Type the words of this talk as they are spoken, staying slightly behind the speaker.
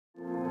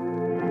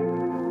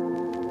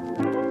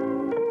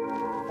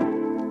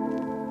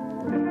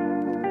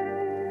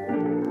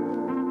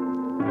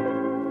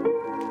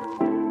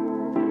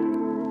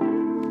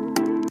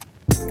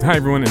Hi,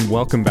 everyone, and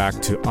welcome back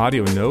to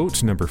Audio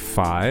Note number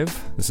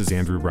 5. This is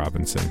Andrew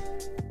Robinson.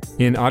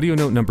 In Audio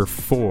Note number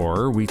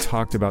 4, we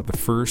talked about the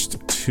first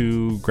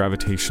two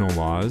gravitational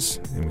laws,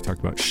 and we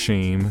talked about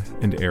shame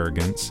and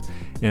arrogance.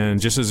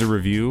 And just as a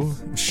review,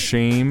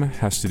 shame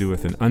has to do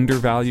with an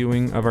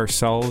undervaluing of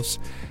ourselves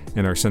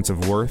and our sense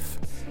of worth,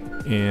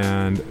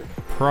 and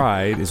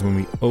pride is when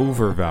we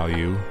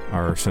overvalue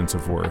our sense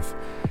of worth.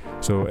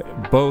 So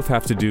both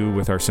have to do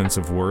with our sense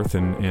of worth,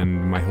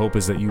 and my hope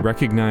is that you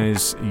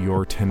recognize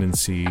your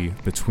tendency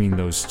between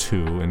those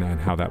two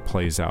and how that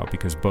plays out,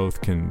 because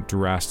both can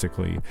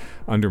drastically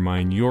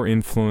undermine your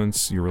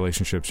influence, your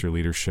relationships, your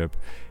leadership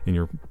in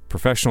your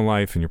professional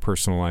life and your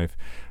personal life.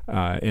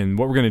 And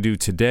what we're going to do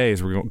today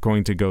is we're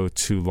going to go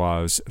to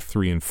laws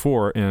 3 and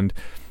 4. And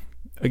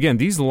again,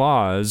 these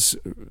laws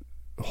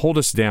hold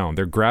us down.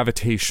 They're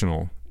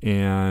gravitational.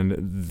 And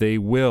they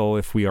will,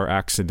 if we are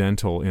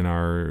accidental in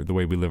the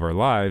way we live our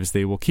lives,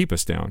 they will keep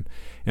us down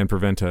and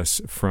prevent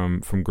us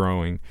from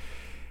growing.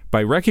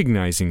 By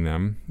recognizing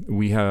them,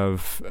 we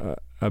have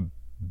a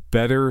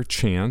better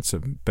chance, a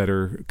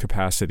better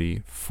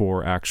capacity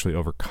for actually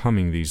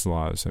overcoming these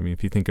laws. I mean,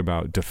 if you think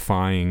about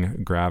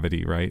defying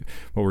gravity, right?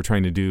 What we're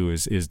trying to do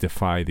is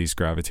defy these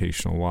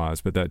gravitational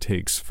laws, but that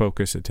takes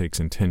focus, it takes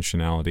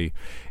intentionality,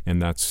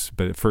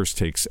 but it first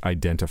takes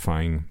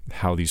identifying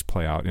how these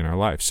play out in our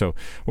life. So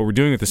what we're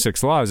doing with the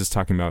 6 laws is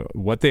talking about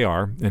what they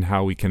are and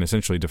how we can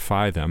essentially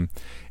defy them.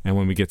 And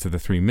when we get to the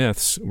 3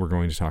 myths, we're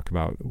going to talk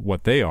about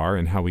what they are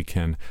and how we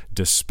can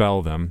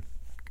dispel them.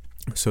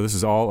 So this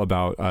is all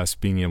about us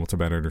being able to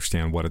better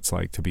understand what it's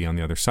like to be on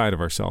the other side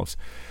of ourselves.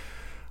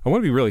 I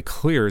want to be really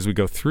clear as we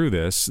go through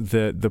this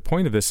that the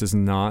point of this is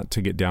not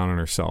to get down on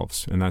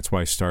ourselves. And that's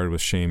why I started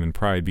with shame and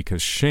pride,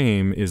 because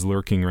shame is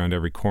lurking around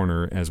every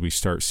corner as we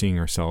start seeing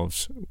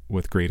ourselves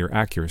with greater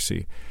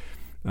accuracy.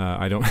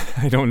 I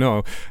don't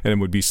know, and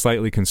would be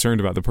slightly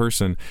concerned about the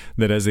person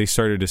that as they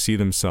started to see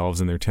themselves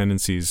and their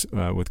tendencies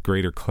with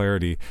greater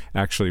clarity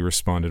actually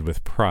responded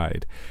with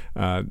pride.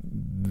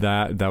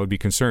 That would be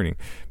concerning,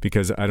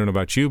 because I don't know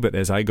about you, but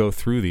as I go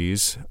through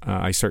these,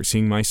 I start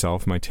seeing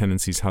myself, my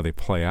tendencies, how they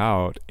play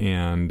out,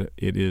 and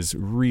it is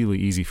really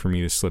easy for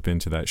me to slip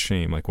into that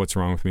shame. Like, what's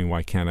wrong with me?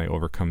 Why can't I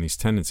overcome these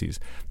tendencies?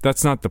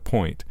 That's not the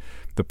point.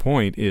 The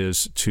point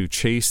is to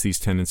chase these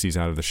tendencies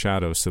out of the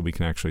shadows so we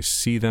can actually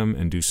see them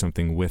and do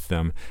something with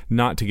them,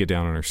 not to get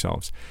down on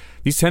ourselves.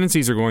 These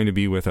tendencies are going to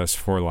be with us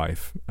for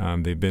life.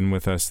 They've been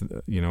with us,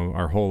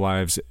 our whole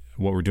lives.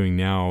 What we're doing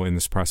now in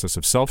this process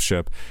of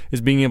self-ship is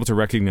being able to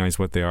recognize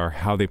what they are,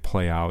 how they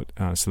play out,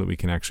 so that we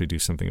can actually do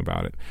something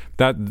about it.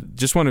 That,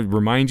 just want to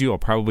remind you, I'll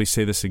probably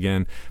say this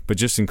again, but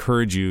just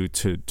encourage you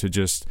to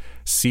just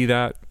see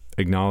that,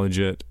 acknowledge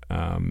it,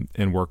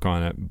 and work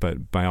on it,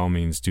 but by all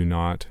means do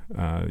not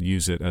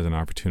use it as an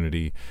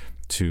opportunity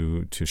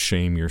to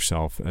shame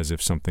yourself as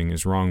if something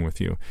is wrong with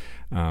you.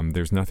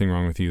 There's nothing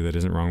wrong with you that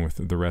isn't wrong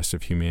with the rest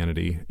of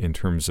humanity in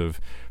terms of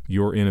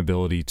your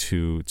inability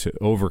to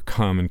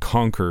overcome and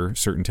conquer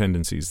certain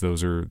tendencies.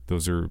 Those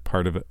are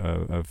part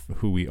of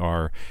who we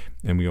are,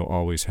 and we will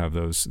always have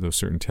those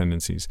certain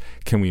tendencies.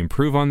 Can we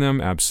improve on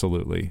them?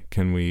 Absolutely.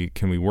 Can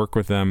we work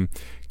with them?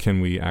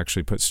 Can we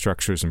actually put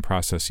structures and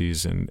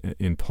processes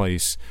in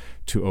place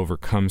to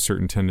overcome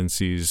certain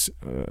tendencies?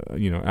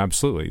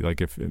 Absolutely.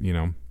 Like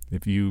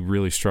if you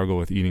really struggle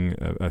with eating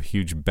a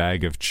huge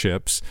bag of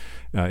chips,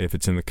 if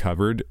it's in the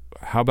cupboard,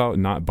 how about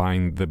not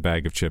buying the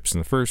bag of chips in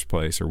the first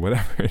place, or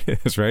whatever it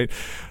is, right?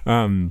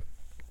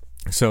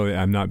 So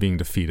I'm not being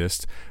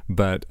defeatist,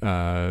 but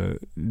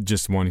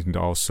just wanting to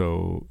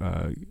also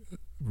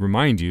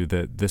remind you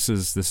that this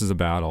is a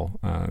battle.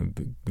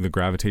 The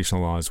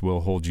gravitational laws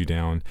will hold you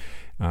down,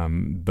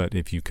 but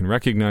if you can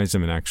recognize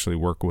them and actually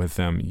work with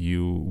them,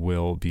 you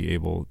will be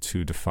able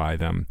to defy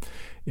them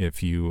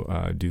if you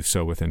do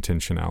so with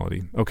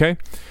intentionality. Okay?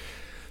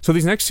 So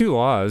these next 2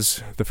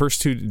 laws, the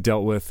first 2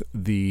 dealt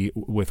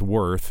with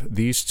worth.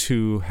 These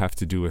 2 have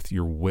to do with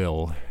your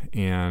will,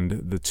 and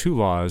the 2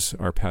 laws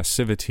are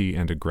passivity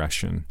and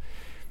aggression.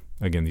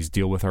 Again, these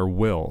deal with our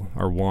will,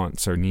 our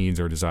wants, our needs,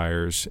 our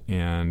desires,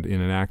 and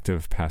in an act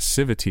of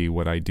passivity,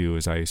 what I do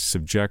is I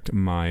subject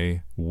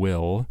my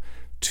will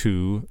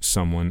to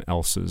someone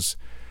else's.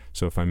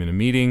 So if I'm in a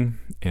meeting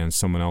and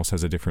someone else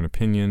has a different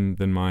opinion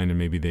than mine, and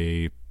maybe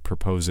they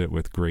propose it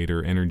with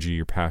greater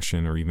energy or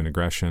passion or even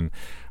aggression,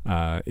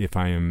 if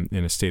I am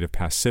in a state of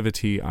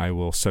passivity, I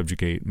will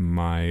subjugate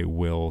my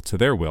will to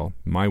their will.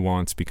 My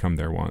wants become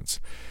their wants.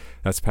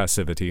 That's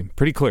passivity.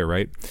 Pretty clear,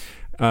 right?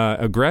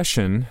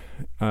 Aggression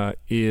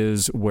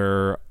is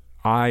where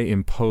I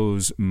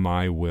impose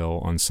my will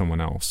on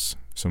someone else.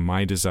 So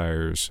my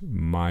desires,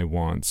 my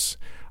wants,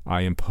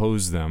 I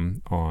impose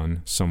them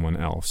on someone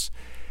else.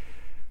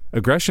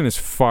 Aggression is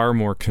far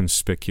more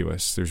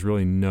conspicuous. There's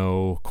really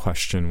no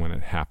question when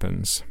it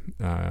happens.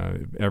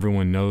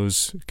 Everyone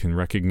can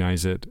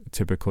recognize it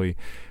typically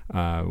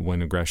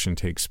when aggression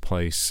takes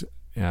place.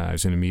 I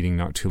was in a meeting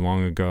not too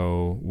long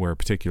ago where a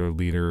particular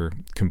leader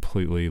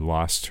completely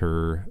lost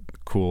her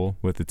cool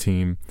with the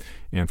team,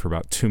 and for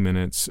about 2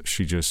 minutes,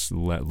 she just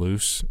let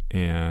loose,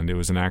 and it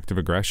was an act of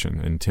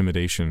aggression,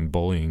 intimidation,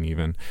 bullying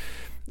even.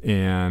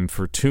 And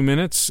for 2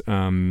 minutes,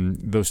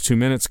 those 2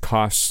 minutes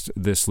cost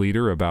this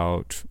leader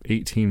about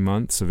 18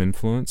 months of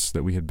influence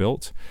that we had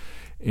built.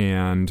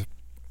 And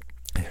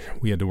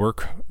we had to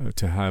work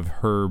to have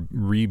her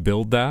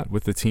rebuild that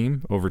with the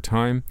team over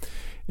time.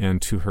 And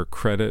to her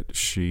credit,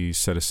 she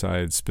set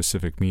aside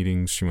specific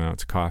meetings. She went out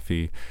to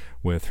coffee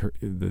with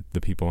the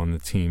people on the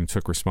team,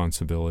 took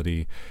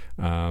responsibility.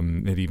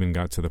 It even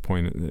got to the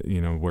point,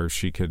 where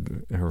she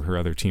could, her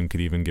other team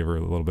could even give her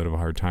a little bit of a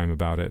hard time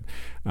about it,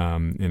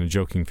 in a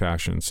joking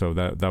fashion. So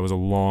that was a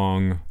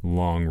long,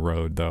 long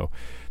road, though.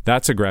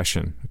 That's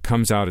aggression. It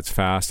comes out, it's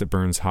fast, it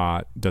burns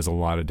hot, does a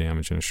lot of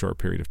damage in a short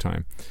period of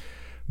time.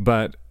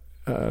 But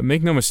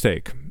make no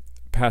mistake,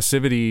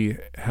 passivity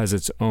has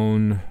its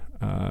own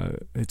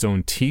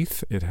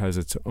teeth. It has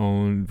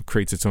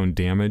creates its own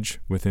damage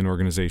within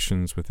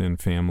organizations, within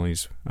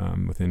families,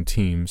 within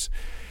teams,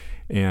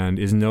 and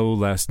is no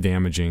less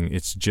damaging.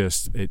 It's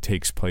just, it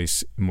takes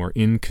place more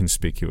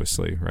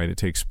inconspicuously, right? It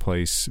takes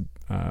place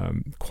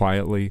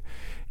quietly,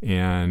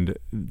 and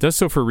does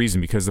so for a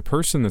reason, because the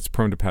person that's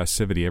prone to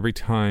passivity, every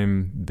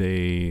time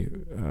they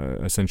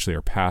essentially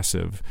are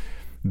passive,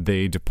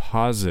 they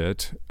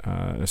deposit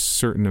a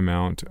certain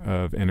amount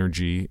of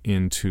energy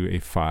into a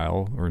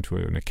file or into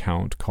an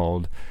account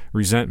called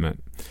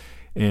resentment.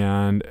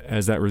 And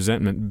as that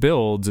resentment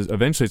builds,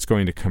 eventually it's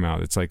going to come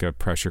out. It's like a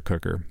pressure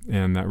cooker.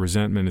 And that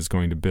resentment is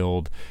going to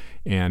build,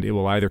 and it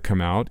will either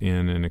come out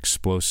in an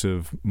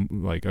explosive,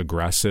 like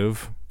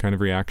aggressive kind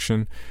of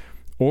reaction,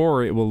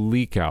 or it will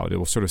leak out. It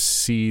will sort of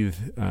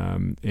seethe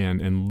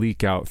and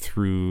leak out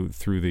through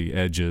the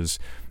edges,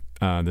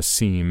 the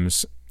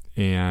seams,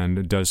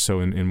 and does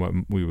so in what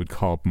we would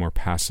call more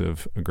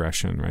passive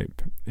aggression, right?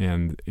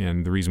 And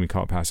the reason we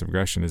call it passive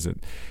aggression is that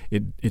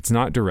it's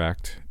not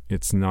direct,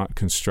 it's not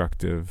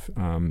constructive.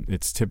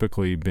 It's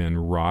typically been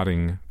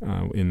rotting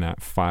in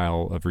that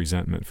file of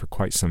resentment for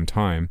quite some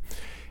time,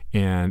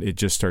 and it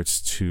just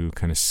starts to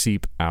kind of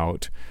seep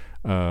out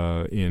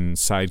in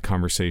side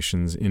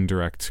conversations,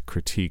 indirect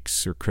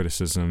critiques or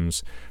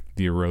criticisms,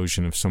 the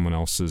erosion of someone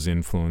else's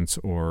influence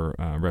or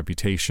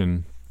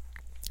reputation.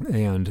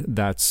 And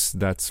that's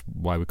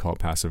why we call it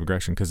passive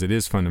aggression, because it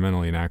is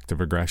fundamentally an act of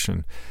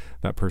aggression.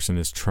 That person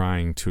is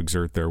trying to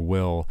exert their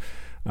will,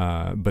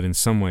 but in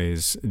some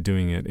ways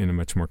doing it in a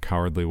much more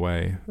cowardly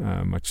way,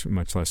 much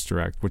less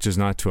direct, which is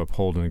not to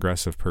uphold an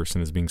aggressive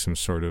person as being some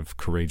sort of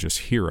courageous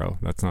hero.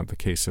 That's not the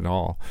case at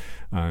all.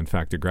 In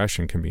fact,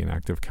 aggression can be an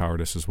act of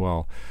cowardice as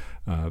well.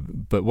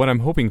 But what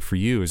I'm hoping for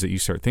you is that you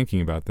start thinking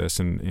about this,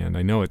 and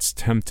I know it's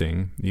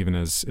tempting, even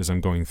as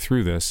I'm going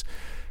through this,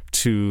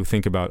 to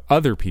think about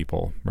other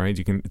people, right?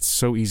 It's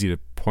so easy to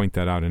point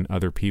that out in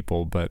other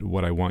people, but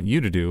what I want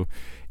you to do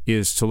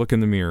is to look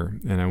in the mirror,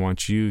 and I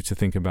want you to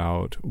think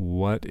about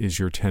what is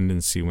your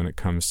tendency when it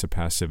comes to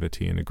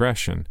passivity and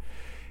aggression.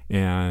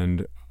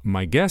 And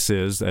my guess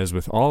is, as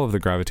with all of the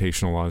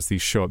gravitational laws,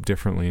 these show up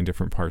differently in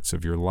different parts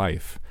of your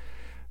life.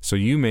 So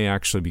you may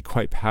actually be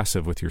quite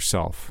passive with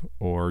yourself,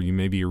 or you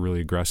may be really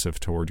aggressive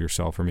toward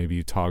yourself, or maybe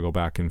you toggle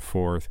back and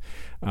forth.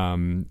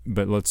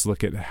 But let's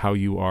look at how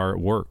you are at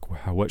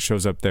work. What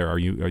shows up there?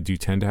 Do you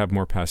tend to have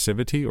more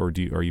passivity, or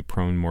are you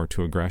prone more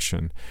to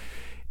aggression?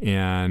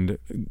 And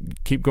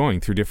keep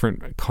going through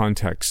different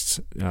contexts,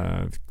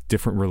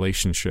 different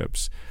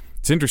relationships.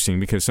 It's interesting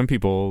because some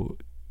people,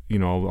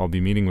 I'll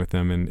be meeting with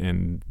them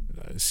and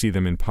see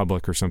them in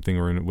public or something,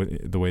 or in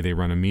the way they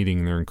run a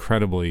meeting. They're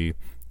incredibly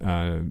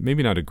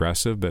maybe not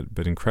aggressive,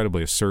 but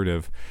incredibly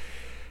assertive.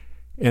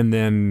 And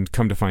then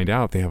come to find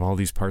out they have all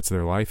these parts of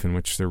their life in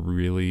which they're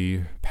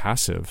really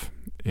passive.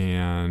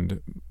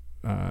 And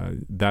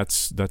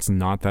that's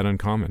not that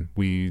uncommon.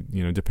 We,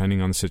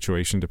 depending on the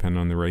situation,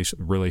 depending on the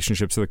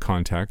relationships of the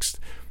context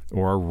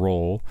or our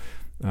role,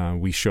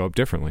 we show up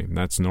differently.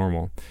 That's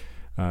normal.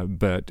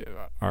 But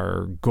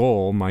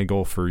my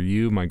goal for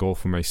you, my goal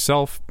for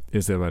myself,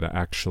 is that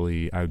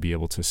I would be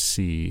able to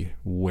see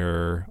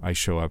where I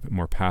show up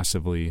more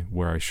passively,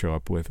 where I show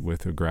up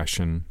with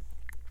aggression,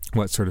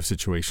 what sort of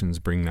situations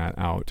bring that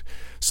out,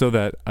 so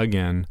that,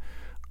 again,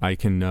 I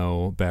can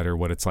know better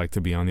what it's like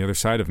to be on the other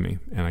side of me,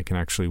 and I can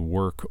actually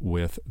work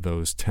with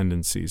those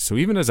tendencies. So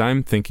even as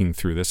I'm thinking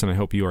through this, and I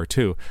hope you are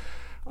too,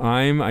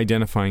 I'm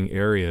identifying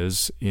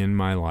areas in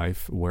my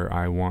life where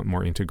I want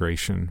more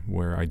integration,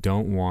 where I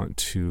don't want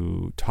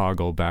to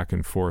toggle back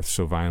and forth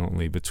so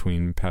violently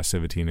between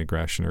passivity and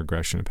aggression, or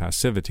aggression and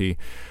passivity.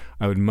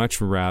 I would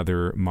much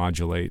rather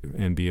modulate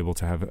and be able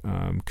to have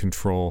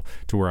control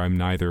to where I'm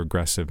neither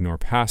aggressive nor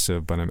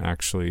passive, but I'm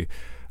actually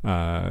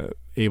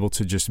able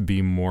to just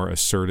be more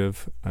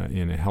assertive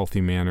in a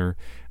healthy manner,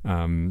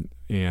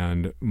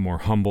 and more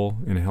humble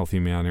in a healthy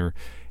manner,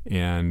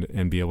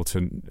 and be able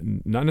to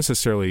not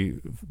necessarily,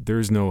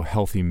 there's no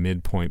healthy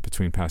midpoint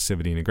between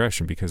passivity and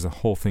aggression, because the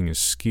whole thing is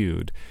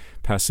skewed.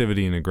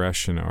 Passivity and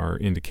aggression are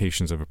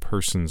indications of a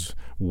person's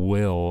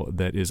will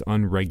that is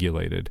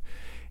unregulated.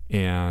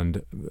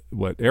 And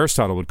what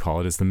Aristotle would call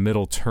it is the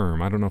middle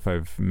term. I don't know if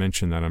I've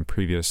mentioned that on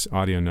previous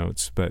audio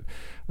notes, but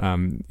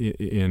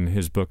in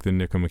his book, The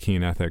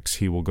Nicomachean Ethics,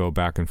 he will go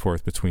back and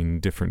forth between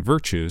different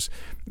virtues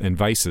and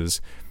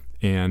vices.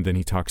 And then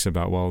he talks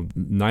about, well,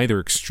 neither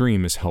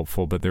extreme is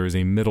helpful, but there is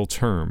a middle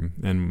term.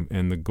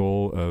 And the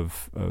goal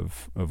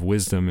of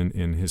wisdom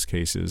in his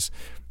case is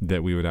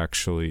that we would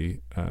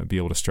actually be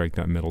able to strike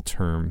that middle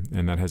term.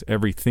 And that has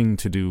everything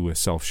to do with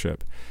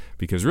self-ship.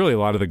 Because really a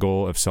lot of the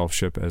goal of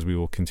self-ship, as we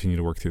will continue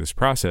to work through this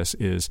process,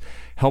 is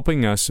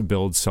helping us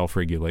build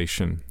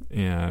self-regulation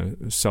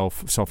and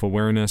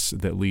self-awareness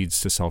that leads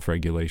to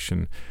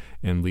self-regulation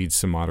and leads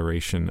to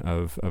moderation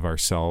of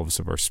ourselves,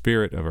 of our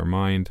spirit, of our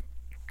mind,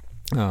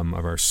 of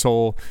our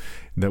soul,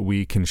 that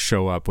we can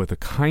show up with a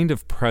kind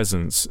of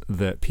presence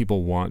that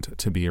people want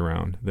to be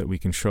around, that we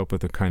can show up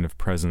with a kind of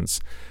presence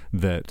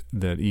that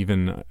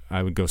even,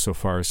 I would go so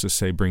far as to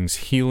say, brings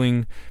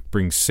healing,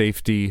 brings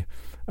safety,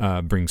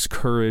 brings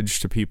courage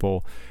to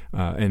people,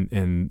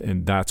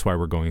 and that's why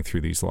we're going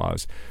through these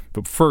laws.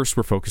 But first,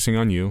 we're focusing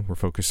on you. We're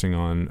focusing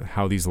on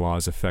how these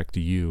laws affect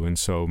you. And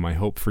so my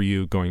hope for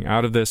you going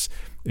out of this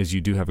is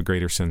you do have a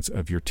greater sense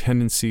of your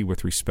tendency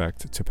with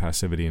respect to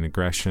passivity and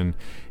aggression.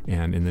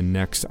 And in the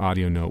next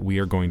audio note, we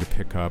are going to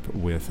pick up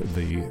with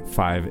the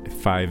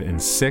 5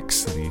 and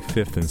 6, the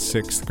 5th and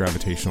 6th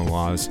gravitational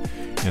laws,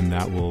 and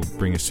that will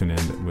bring us to an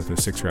end with the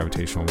 6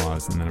 gravitational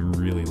laws. And then I'm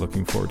really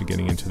looking forward to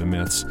getting into the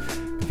myths,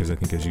 because I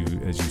think as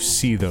you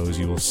see those,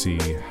 you will see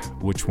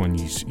which one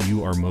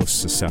you are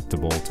most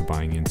susceptible to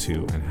buying into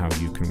and how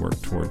you can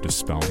work toward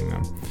dispelling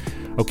them.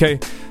 Okay,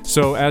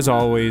 so as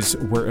always,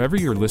 wherever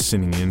you're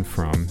listening in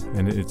from,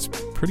 and it's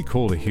pretty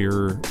cool to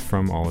hear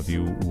from all of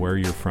you where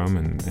you're from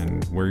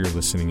and where you're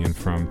listening in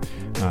from,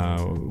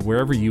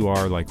 wherever you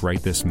are, like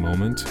right this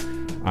moment,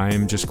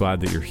 I'm just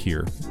glad that you're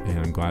here, and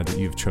I'm glad that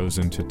you've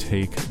chosen to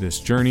take this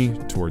journey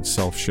towards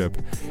self-ship,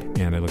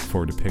 and I look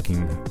forward to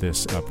picking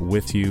this up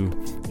with you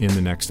in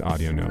the next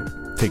audio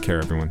note. Take care,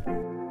 everyone.